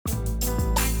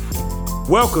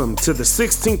Welcome to the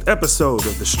 16th episode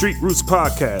of the Street Roots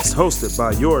Podcast, hosted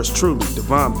by yours truly,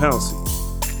 Devon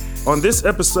Pouncey. On this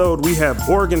episode, we have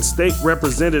Oregon State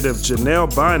Representative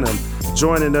Janelle Bynum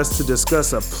joining us to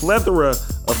discuss a plethora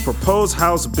of proposed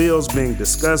House bills being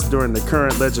discussed during the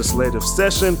current legislative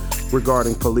session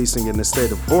regarding policing in the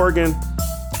state of Oregon.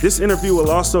 This interview will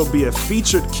also be a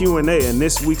featured Q&A in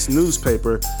this week's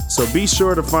newspaper, so be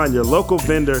sure to find your local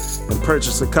vendor and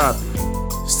purchase a copy.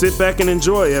 Sit back and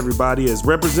enjoy, everybody, as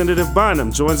Representative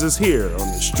Bynum joins us here on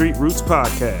the Street Roots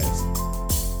Podcast.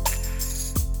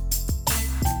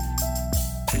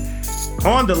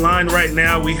 On the line right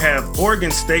now, we have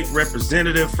Oregon State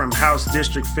Representative from House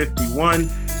District 51,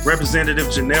 Representative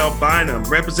Janelle Bynum.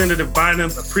 Representative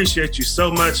Bynum, appreciate you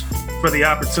so much for the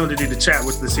opportunity to chat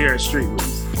with us here at Street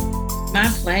Roots.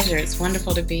 My pleasure. It's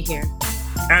wonderful to be here.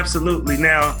 Absolutely.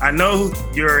 Now, I know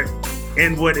you're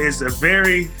in what is a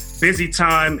very busy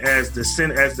time as the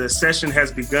session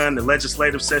has begun, the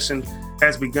legislative session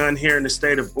has begun here in the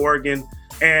state of Oregon.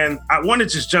 And I want to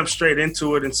just jump straight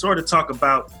into it and sort of talk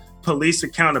about police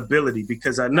accountability,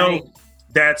 because I know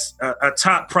that's a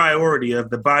top priority of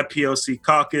the BIPOC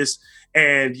caucus.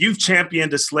 And you've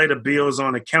championed a slate of bills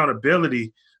on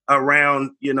accountability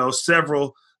around,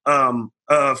 several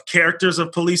of characters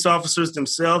of police officers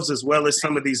themselves, as well as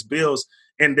some of these bills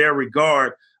in their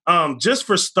regard. Just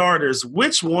for starters,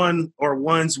 which one or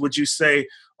ones would you say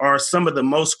are some of the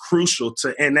most crucial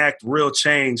to enact real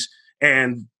change?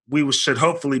 And we should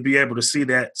hopefully be able to see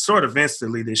that sort of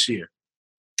instantly this year.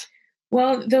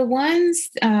 Well, the ones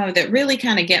that really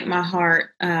kind of get my heart,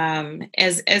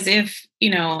 as if,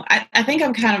 I think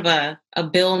I'm kind of a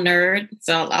bill nerd,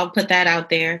 so I'll put that out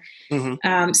there.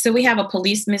 Mm-hmm. So we have a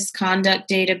police misconduct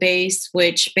database,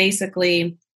 which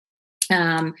basically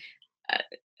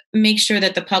make sure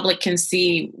that the public can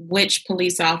see which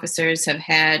police officers have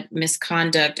had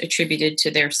misconduct attributed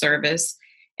to their service.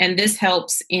 And this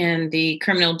helps in the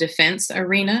criminal defense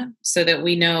arena so that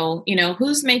we know,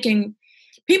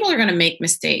 people are going to make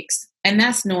mistakes, and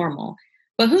that's normal.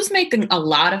 But who's making a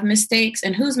lot of mistakes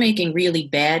and who's making really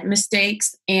bad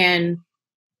mistakes, and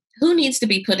who needs to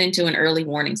be put into an early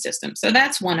warning system? So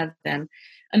that's one of them.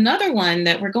 Another one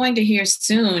that we're going to hear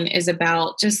soon is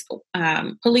about just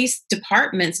police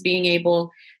departments being able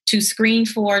to screen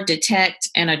for, detect,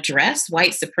 and address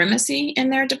white supremacy in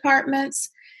their departments.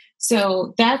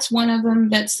 So that's one of them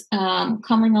that's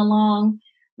coming along.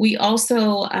 We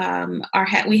also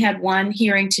we had one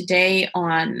hearing today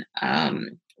on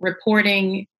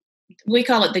reporting. We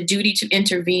call it the duty to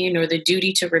intervene or the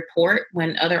duty to report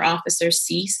when other officers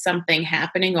see something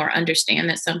happening or understand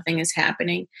that something is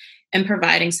happening, and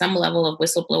providing some level of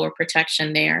whistleblower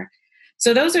protection there.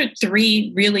 So those are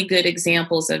three really good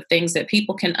examples of things that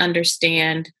people can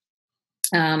understand.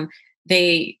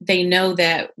 They know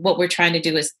that what we're trying to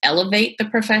do is elevate the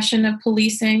profession of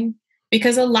policing,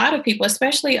 because a lot of people,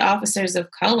 especially officers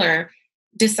of color,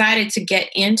 decided to get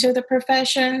into the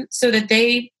profession so that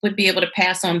they would be able to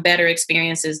pass on better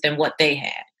experiences than what they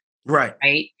had.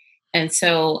 Right. And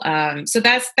so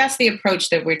that's the approach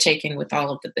that we're taking with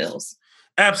all of the bills.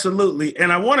 Absolutely.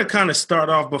 And I want to kind of start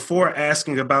off before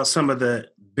asking about some of the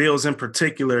bills in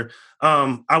particular.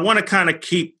 I want to kind of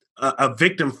keep a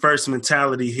victim first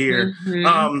mentality here.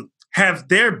 Mm-hmm. Have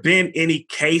there been any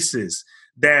cases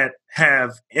that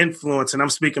have influenced, and I'm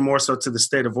speaking more so to the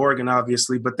state of Oregon,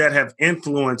 obviously, but that have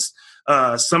influenced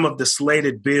some of the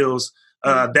slated bills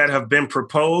that have been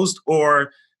proposed?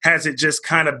 Or has it just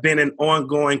kind of been an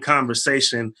ongoing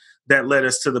conversation that led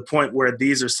us to the point where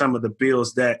these are some of the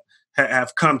bills that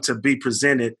have come to be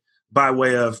presented by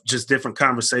way of just different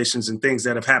conversations and things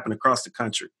that have happened across the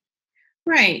country?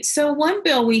 Right. So one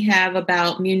bill we have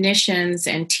about munitions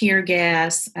and tear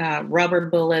gas, rubber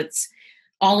bullets,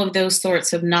 all of those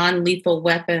sorts of non-lethal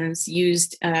weapons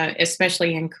used,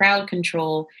 especially in crowd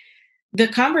control. The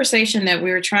conversation that we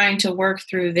were trying to work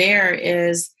through there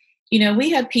is, we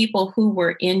had people who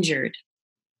were injured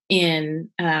in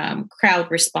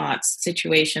crowd response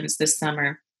situations this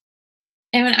summer.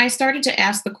 And when I started to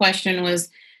ask the question was,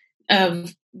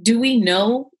 do we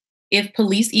know if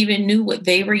police even knew what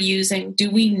they were using? Do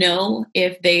we know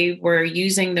if they were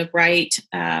using the right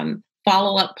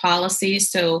follow-up policies?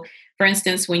 So, for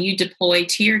instance, when you deploy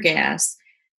tear gas,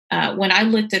 when I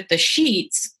looked at the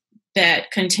sheets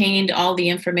that contained all the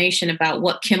information about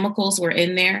what chemicals were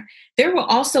in there, there were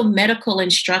also medical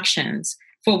instructions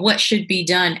for what should be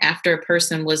done after a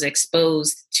person was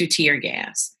exposed to tear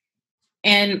gas.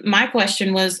 And my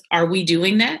question was, are we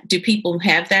doing that? Do people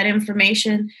have that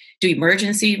information? Do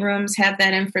emergency rooms have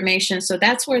that information? So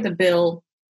that's where the bill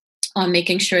on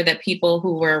making sure that people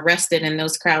who were arrested in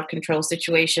those crowd control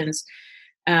situations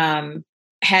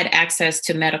had access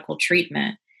to medical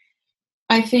treatment.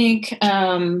 I think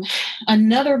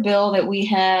another bill that we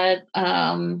had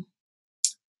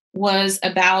was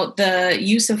about the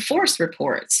use of force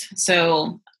reports.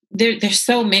 So there's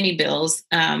so many bills.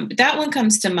 But that one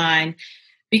comes to mind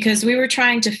because we were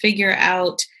trying to figure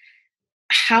out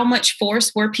how much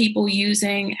force were people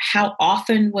using, how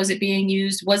often was it being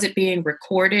used, was it being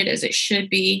recorded as it should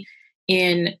be.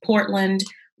 In Portland,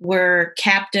 were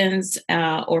captains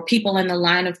or people in the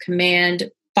line of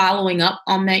command following up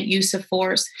on that use of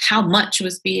force? How much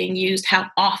was being used? How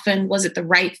often? Was it the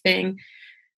right thing?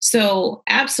 So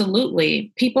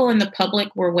absolutely, people in the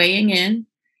public were weighing in.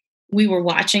 We were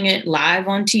watching it live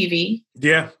on TV.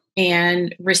 Yeah.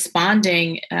 And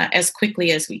responding as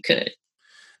quickly as we could.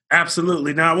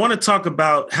 Absolutely. Now, I want to talk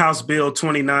about House Bill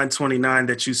 2929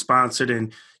 that you sponsored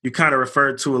and you kind of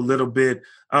referred to a little bit.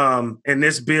 And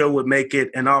this bill would make it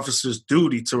an officer's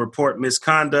duty to report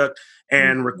misconduct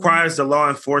and requires the law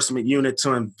enforcement unit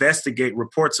to investigate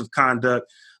reports of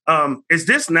conduct. Is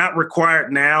this not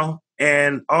required now?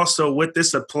 And also, would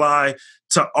this apply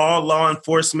to all law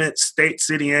enforcement, state,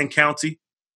 city, and county?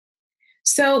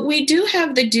 So we do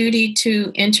have the duty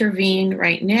to intervene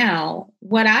right now.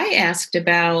 What I asked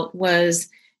about was,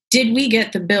 did we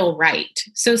get the bill right?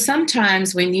 So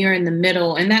sometimes when you're in the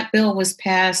middle, and that bill was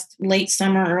passed late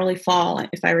summer, early fall,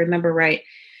 if I remember right,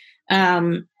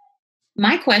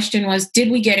 my question was, did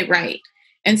we get it right?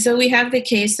 And so we have the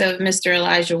case of Mr.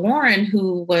 Elijah Warren,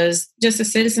 who was just a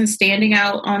citizen standing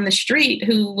out on the street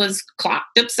who was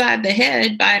clocked upside the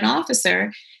head by an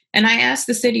officer. And I asked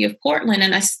the city of Portland,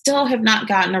 and I still have not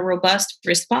gotten a robust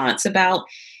response about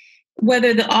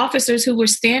whether the officers who were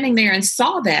standing there and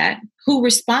saw that, who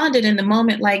responded in the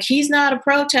moment like, he's not a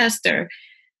protester,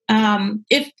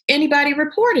 if anybody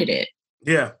reported it.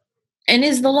 Yeah. And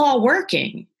is the law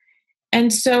working?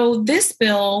 And so this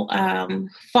bill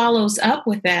follows up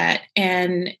with that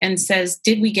and says,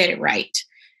 did we get it right?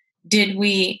 Did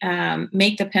we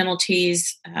make the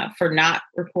penalties for not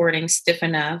reporting stiff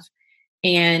enough?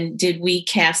 And did we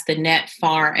cast the net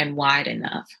far and wide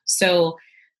enough? So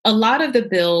a lot of the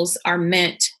bills are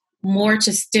meant more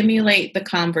to stimulate the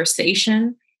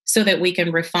conversation so that we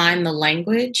can refine the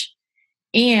language.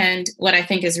 And what I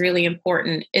think is really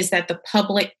important is that the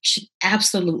public should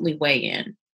absolutely weigh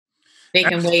in. They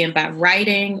can weigh in by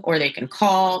writing or they can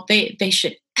call. They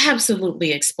should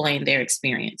absolutely explain their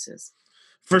experiences.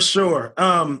 For sure.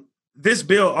 This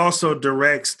bill also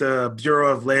directs the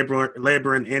Bureau of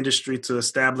Labor and Industry to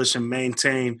establish and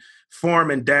maintain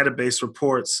form and database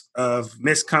reports of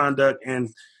misconduct and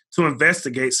to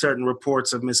investigate certain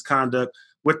reports of misconduct.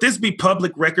 Would this be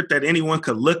public record that anyone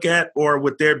could look at, or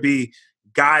would there be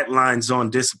guidelines on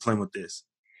discipline with this?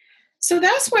 So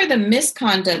that's where the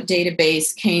misconduct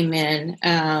database came in.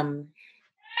 And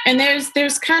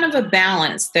there's kind of a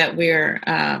balance that we're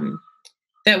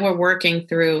working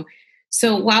through.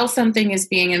 So while something is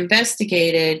being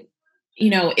investigated,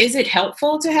 is it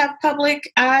helpful to have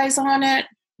public eyes on it?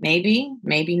 Maybe,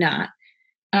 maybe not.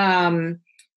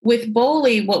 With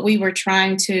BOLI, what we were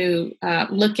trying to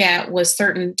look at was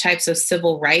certain types of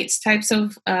civil rights types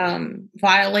of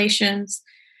violations.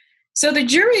 So the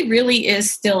jury really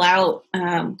is still out,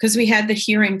 because we had the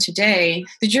hearing today.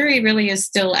 The jury really is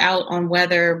still out on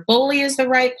whether BOLI is the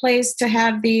right place to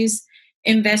have these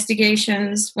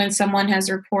investigations when someone has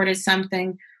reported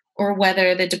something, or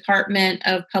whether the Department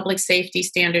of Public Safety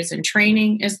Standards and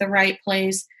Training is the right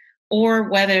place, or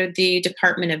whether the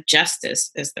Department of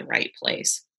Justice is the right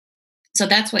place. So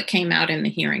that's what came out in the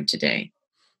hearing today.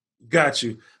 Got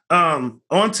you. On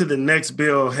to the next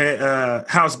bill,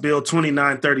 House Bill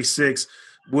 2936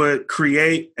 would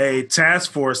create a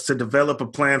task force to develop a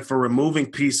plan for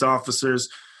removing peace officers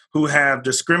who have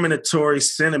discriminatory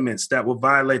sentiments that will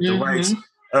violate the rights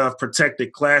of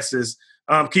protected classes.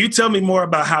 Can you tell me more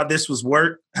about how this would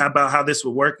work?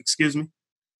 Excuse me.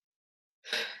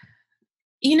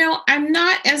 I'm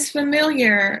not as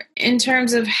familiar in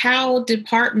terms of how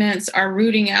departments are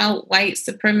rooting out white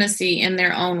supremacy in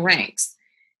their own ranks.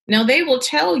 Now, they will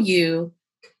tell you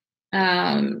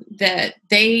that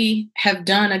they have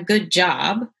done a good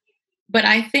job, but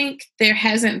I think there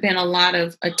hasn't been a lot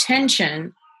of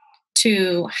attention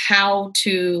to how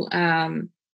to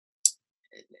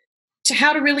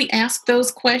really ask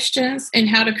those questions and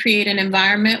how to create an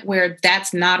environment where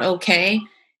that's not okay.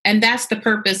 And that's the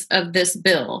purpose of this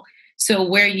bill. So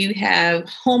where you have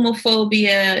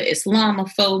homophobia,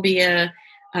 Islamophobia,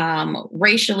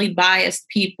 racially biased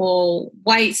people,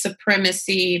 white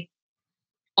supremacy,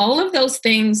 all of those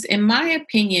things, in my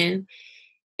opinion,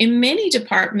 in many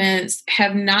departments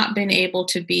have not been able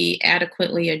to be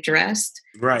adequately addressed.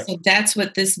 Right. So that's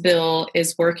what this bill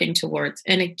is working towards.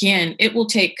 And again, it will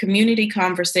take community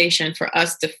conversation for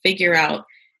us to figure out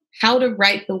how to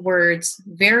write the words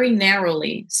very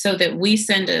narrowly so that we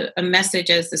send a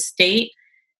message as the state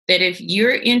that if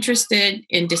you're interested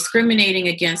in discriminating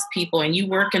against people and you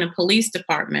work in a police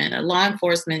department, a law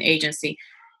enforcement agency,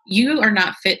 you are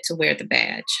not fit to wear the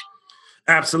badge.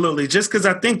 Absolutely. Just because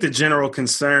I think the general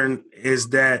concern is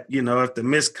that, if the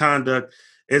misconduct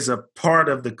is a part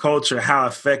of the culture, how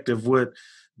effective would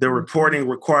the reporting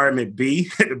requirement be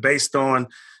based on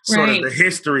sort of the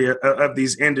history of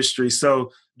these industries?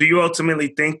 So do you ultimately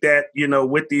think that,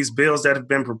 with these bills that have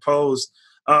been proposed,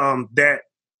 that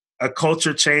a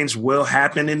culture change will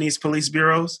happen in these police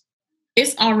bureaus?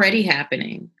 It's already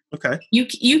happening. Okay.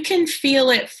 You can feel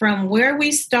it from where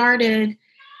we started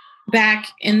back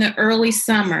in the early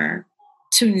summer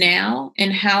to now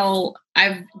and how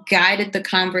I've guided the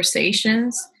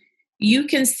conversations. You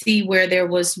can see where there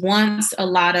was once a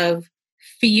lot of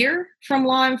fear from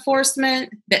law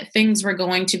enforcement that things were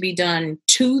going to be done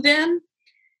to them.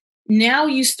 Now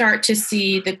you start to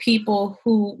see the people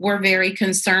who were very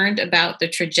concerned about the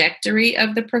trajectory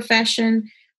of the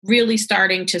profession really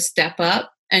starting to step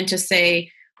up and to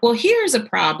say, well, here's a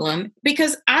problem,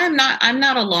 because I'm not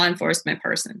a law enforcement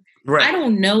person. Right. I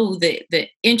don't know the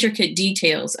intricate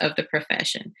details of the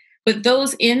profession, but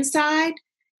those inside,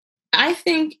 I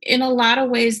think in a lot of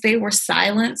ways they were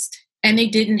silenced and they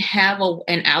didn't have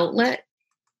an outlet.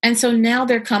 And so now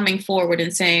they're coming forward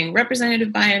and saying,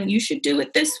 Representative Bynum, you should do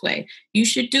it this way. You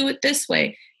should do it this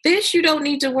way. This you don't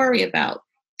need to worry about.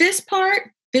 This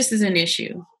part, this is an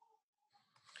issue.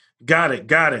 Got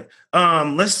it.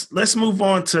 Let's move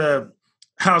on to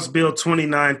House Bill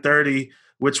 2930,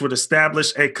 which would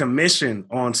establish a commission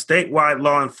on statewide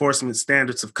law enforcement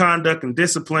standards of conduct and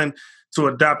discipline to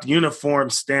adopt uniform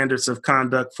standards of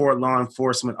conduct for law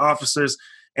enforcement officers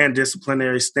and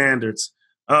disciplinary standards.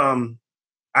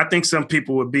 I think some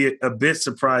people would be a bit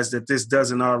surprised that this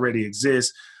doesn't already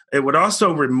exist. It would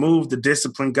also remove the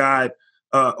discipline guide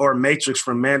or matrix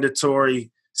from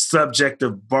mandatory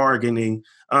subjective bargaining.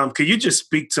 Could you just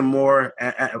speak to more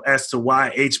as to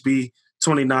why HB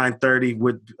 2930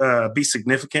 would be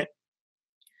significant?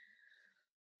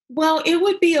 Well, it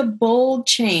would be a bold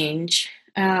change.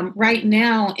 Right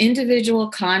now, individual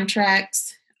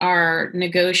contracts are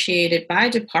negotiated by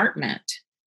department.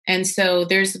 And so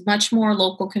there's much more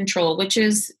local control, which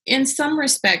is in some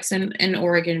respects an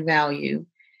Oregon value.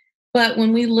 But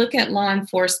when we look at law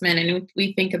enforcement and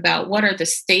we think about what are the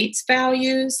state's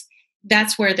values,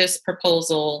 that's where this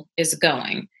proposal is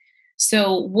going.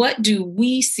 So what do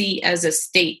we see as a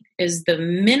state is the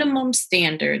minimum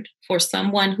standard for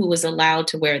someone who is allowed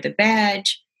to wear the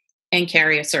badge and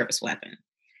carry a service weapon?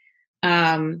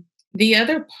 The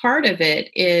other part of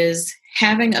it is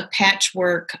having a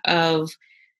patchwork of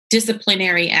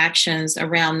disciplinary actions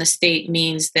around the state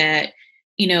means that,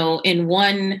 in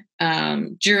one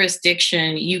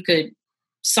jurisdiction, you could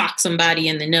sock somebody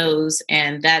in the nose,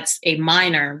 and that's a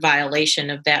minor violation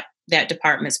of that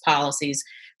department's policies,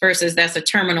 versus that's a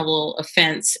terminable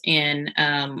offense in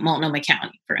Multnomah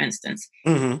County, for instance.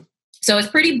 Mm-hmm. So it's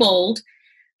pretty bold.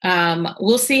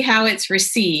 We'll see how it's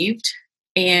received,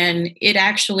 and it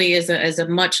actually is a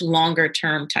much longer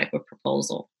term type of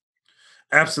proposal.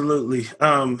 Absolutely.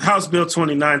 House Bill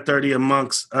 2930,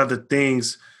 amongst other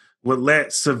things, would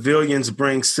let civilians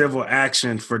bring civil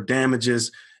action for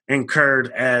damages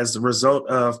incurred as a result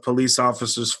of police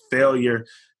officers' failure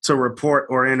to report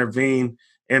or intervene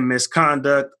in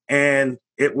misconduct, and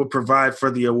it would provide for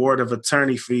the award of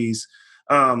attorney fees.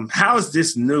 How is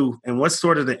this new, and what's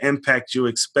sort of the impact you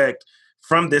expect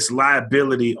from this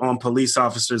liability on police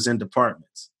officers and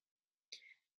departments?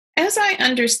 As I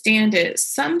understand it,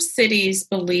 some cities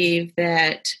believe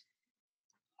that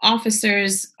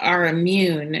officers are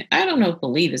immune. I don't know if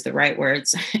believe is the right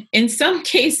words. In some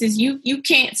cases, you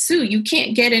can't sue. You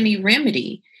can't get any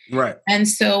remedy. Right. And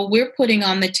so we're putting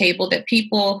on the table that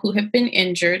people who have been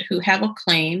injured, who have a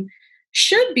claim,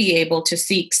 should be able to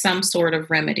seek some sort of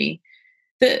remedy.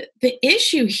 The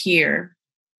issue here,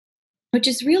 which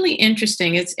is really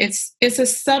interesting, it's a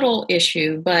subtle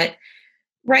issue, but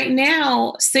right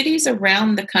now, cities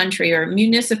around the country or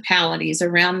municipalities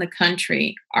around the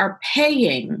country are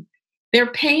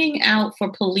they're paying out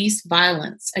for police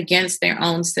violence against their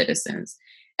own citizens.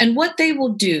 And what they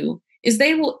will do is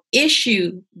they will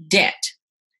issue debt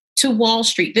to Wall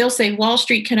Street. They'll say, Wall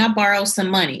Street, can I borrow some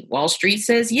money? Wall Street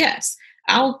says, yes,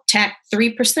 I'll tack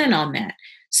 3% on that.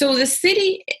 So the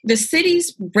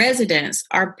city's residents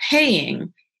are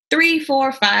paying 3,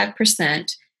 4,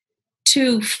 5%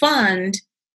 to fund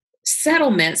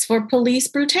settlements for police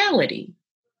brutality.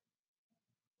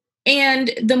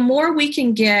 And the more we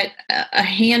can get a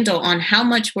handle on how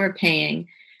much we're paying,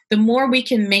 the more we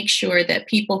can make sure that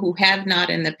people who have not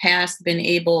in the past been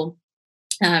able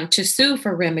to sue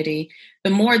for remedy,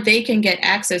 the more they can get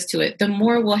access to it, the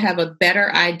more we'll have a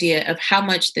better idea of how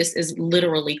much this is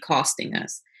literally costing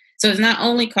us. So it's not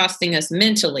only costing us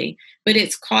mentally, but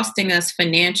it's costing us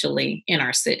financially in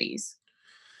our cities.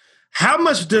 How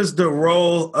much does the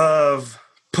role of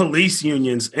police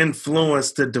unions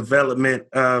influence the development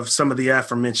of some of the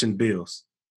aforementioned bills?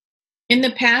 In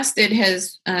the past, it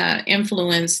has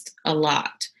influenced a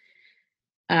lot.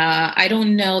 I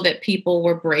don't know that people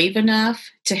were brave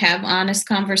enough to have honest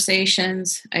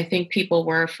conversations. I think people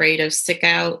were afraid of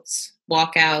sick-outs,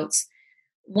 walkouts.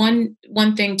 One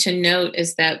thing to note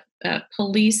is that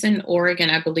police in Oregon,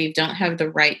 I believe, don't have the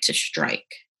right to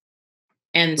strike.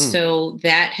 And so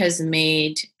that has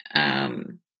made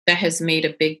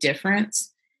a big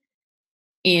difference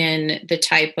in the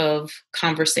type of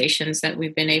conversations that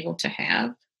we've been able to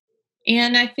have.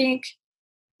 And I think,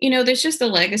 there's just a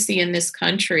legacy in this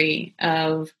country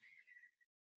of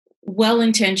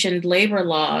well-intentioned labor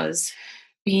laws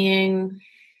being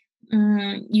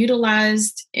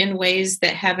utilized in ways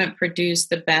that haven't produced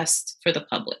the best for the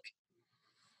public.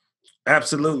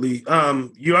 Absolutely.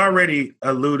 You already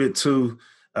alluded to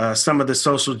some of the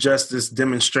social justice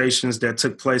demonstrations that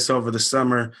took place over the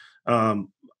summer,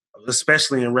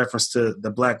 especially in reference to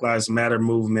the Black Lives Matter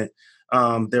movement.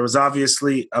 There was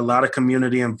obviously a lot of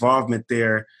community involvement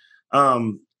there.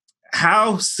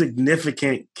 How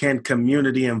significant can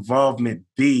community involvement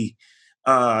be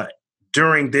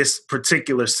during this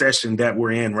particular session that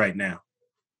we're in right now?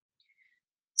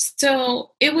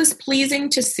 So it was pleasing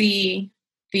to see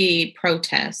the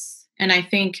protests. And I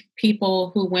think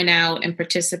people who went out and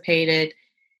participated,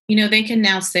 they can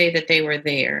now say that they were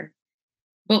there.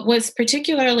 But what's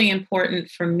particularly important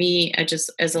for me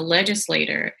just as a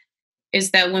legislator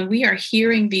is that when we are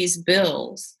hearing these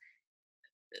bills,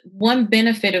 one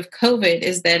benefit of COVID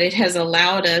is that it has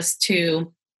allowed us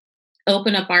to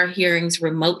open up our hearings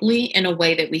remotely in a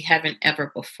way that we haven't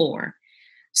ever before.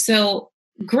 So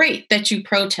great that you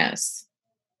protest,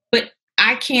 but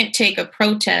I can't take a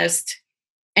protest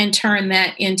and turn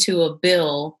that into a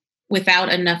bill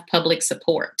without enough public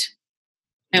support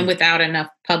and without enough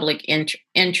public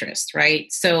interest,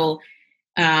 right? So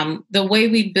the way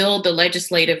we build the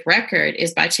legislative record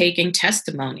is by taking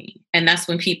testimony. And that's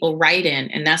when people write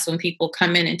in, and that's when people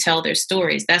come in and tell their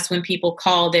stories. That's when people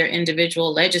call their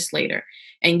individual legislator.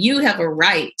 And you have a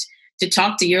right to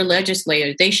talk to your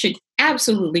legislator. They should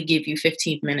absolutely give you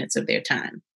 15 minutes of their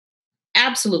time.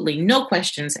 Absolutely, no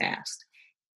questions asked.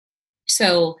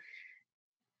 So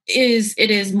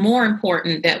it is more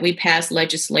important that we pass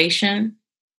legislation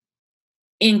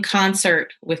in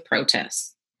concert with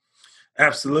protests.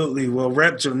 Absolutely. Well,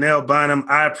 Rep. Janelle Bynum,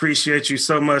 I appreciate you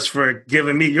so much for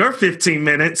giving me your 15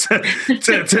 minutes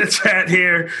to chat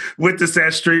here with us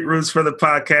at Street Roots for the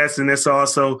podcast. And this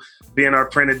also being our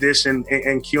print edition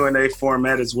and Q&A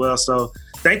format as well. So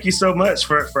thank you so much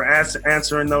for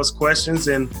answering those questions,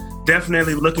 and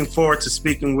definitely looking forward to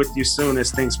speaking with you soon as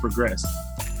things progress.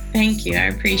 Thank you. I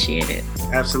appreciate it.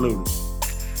 Absolutely.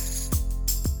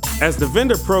 As the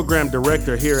vendor program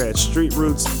director here at Street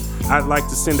Roots, I'd like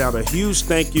to send out a huge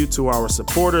thank you to our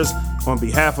supporters on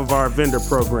behalf of our vendor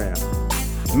program.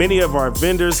 Many of our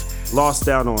vendors lost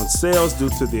out on sales due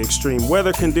to the extreme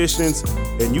weather conditions,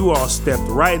 and you all stepped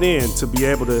right in to be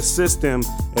able to assist them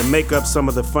and make up some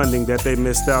of the funding that they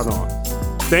missed out on.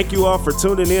 Thank you all for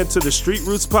tuning in to the Street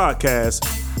Roots podcast.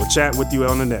 We'll chat with you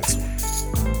on the next one.